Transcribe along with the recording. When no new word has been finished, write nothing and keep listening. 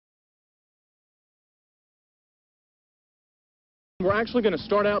We're actually going to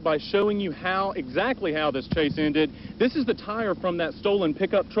start out by showing you exactly how this chase ended. This is the tire from that stolen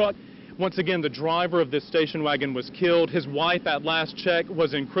pickup truck. Once again, the driver of this station wagon was killed. His wife, at last check,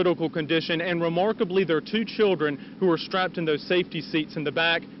 was in critical condition, and remarkably, their 2 children who were strapped in those safety seats in the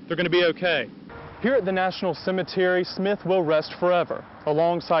back, they're going to be okay. Here at the National Cemetery, Smith will rest forever,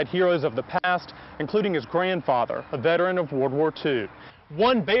 alongside heroes of the past, including his grandfather, a veteran of World War II.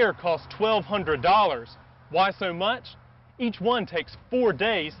 One bear cost $1,200. Why so much? Each one takes 4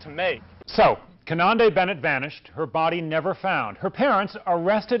 days to make. So, Kenonde Bennett vanished, her body never found. Her parents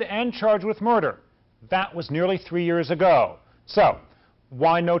arrested and charged with murder. That was nearly 3 years ago. So,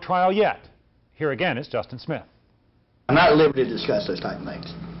 why no trial yet? Here again is Justin Smith. I'm not at liberty to discuss those type of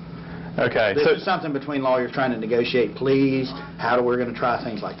things. Okay. This is something between lawyers trying to negotiate pleas, how we're going to try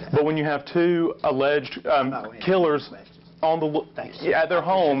things like that. But when you have 2 alleged killers at their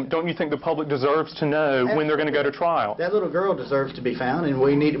home, don't you think the public deserves to know when they're going to go to trial? That little girl deserves to be found, and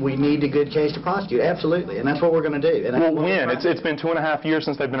we need a good case to prosecute. Absolutely, and that's what we're going to do. Well, when? It's been 2.5 years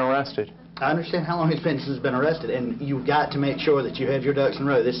since they've been arrested. I understand how long it's been since it's been arrested, and you've got to make sure that you have your ducks in a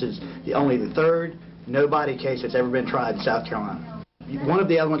row. This is only the 3rd no-body case that's ever been tried in South Carolina. One of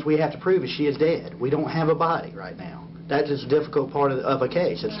the other ones we have to prove is she is dead. We don't have a body right now. That is a difficult part of a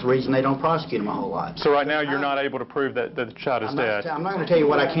case. It's the reason they don't prosecute them a whole lot. So right now you're not able to prove that the child is dead? I'm not going to tell you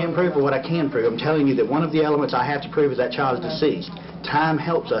what I can prove or what I can prove. I'm telling you that one of the elements I have to prove is that child is deceased. Time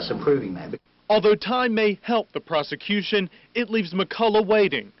helps us in proving that. Although time may help the prosecution, it leaves McCullough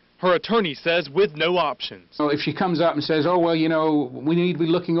waiting. Her attorney says with no options. So if she comes up and says, oh, well, you know, we need to be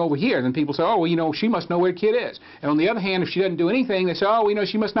looking over here, then people say, oh, well, you know, she must know where the kid is. And on the other hand, if she doesn't do anything, they say, oh, you know,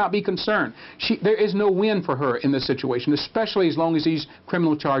 she must not be concerned. There is no win for her in this situation, especially as long as these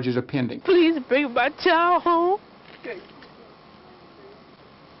criminal charges are pending. Please bring my child home.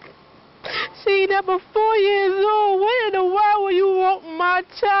 See, that was 4 years old. Where in the world will you want my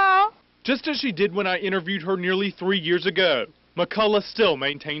child? Just as she did when I interviewed her nearly 3 years ago, McCullough still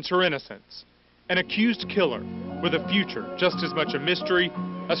maintains her innocence. An accused killer with a future just as much a mystery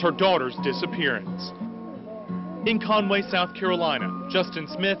as her daughter's disappearance. In Conway, South Carolina, Justin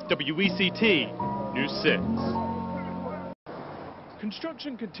Smith, WECT, News 6.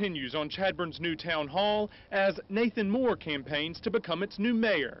 Construction continues on Chadburn's new town hall as Nathan Moore campaigns to become its new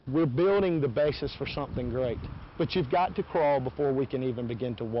mayor. We're building the basis for something great, but you've got to crawl before we can even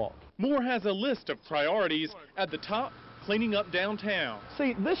begin to walk. Moore has a list of priorities. At the top, cleaning up downtown.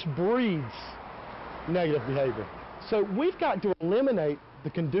 See, this breeds negative behavior. So we've got to eliminate the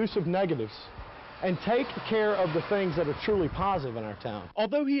conducive negatives and take care of the things that are truly positive in our town.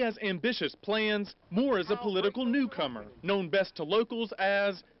 Although he has ambitious plans, Moore is a political newcomer, known best to locals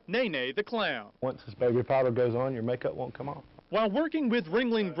as Nene the Clown. Once this baby powder goes on, your makeup won't come off. While working with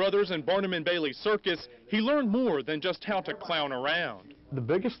Ringling Brothers and Barnum and Bailey Circus, he learned more than just how to clown around. The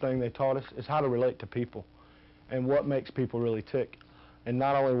biggest thing they taught us is how to relate to people and what makes people really tick. And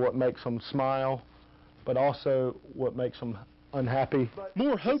not only what makes them smile, but also what makes them unhappy.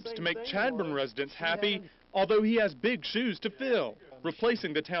 Moore hopes to make Chadburn residents happy, although he has big shoes to fill,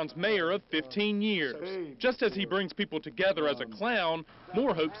 replacing the town's mayor of 15 years. Just as he brings people together as a clown,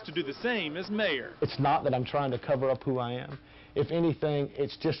 Moore hopes to do the same as mayor. It's not that I'm trying to cover up who I am. If anything,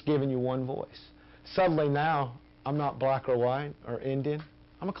 it's just giving you one voice. Suddenly now, I'm not black or white or Indian,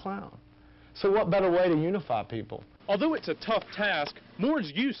 I'm a clown. So what better way to unify people? Although it's a tough task,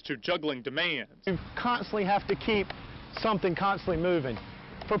 Moore's used to juggling demands. You constantly have to keep something constantly moving.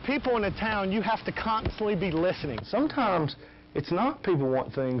 For people in a town, you have to constantly be listening. Sometimes it's not people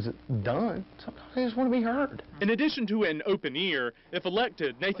want things done. Sometimes they just want to be heard. In addition to an open ear, if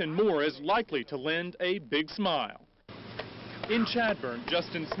elected, Nathan Moore is likely to lend a big smile. In Chadburn,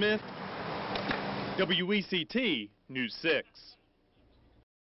 Justin Smith, WECT News 6.